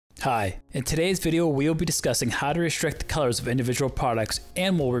Hi, in today's video we will be discussing how to restrict the colors of individual products,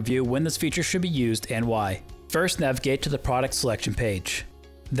 and we'll review when this feature should be used and why. First, navigate to the product selection page.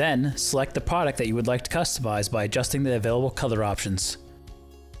 Then, select the product that you would like to customize by adjusting the available color options.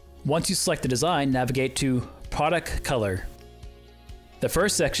 Once you select the design, navigate to Product Color. The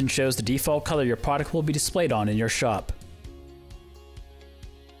first section shows the default color your product will be displayed on in your shop.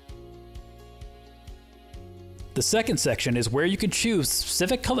 The second section is where you can choose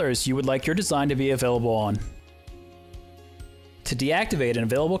specific colors you would like your design to be available on. To deactivate an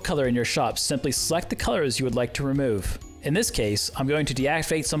available color in your shop, simply select the colors you would like to remove. In this case, I'm going to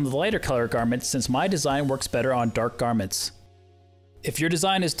deactivate some of the lighter color garments since my design works better on dark garments. If your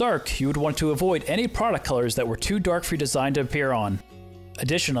design is dark, you would want to avoid any product colors that were too dark for your design to appear on.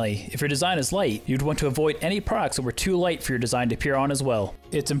 Additionally, if your design is light, you'd want to avoid any products that were too light for your design to appear on as well.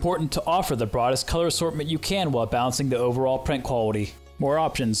 It's important to offer the broadest color assortment you can while balancing the overall print quality. More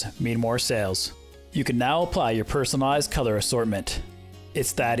options mean more sales. You can now apply your personalized color assortment.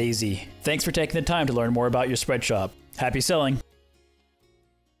 It's that easy. Thanks for taking the time to learn more about your Spreadshop. Happy selling!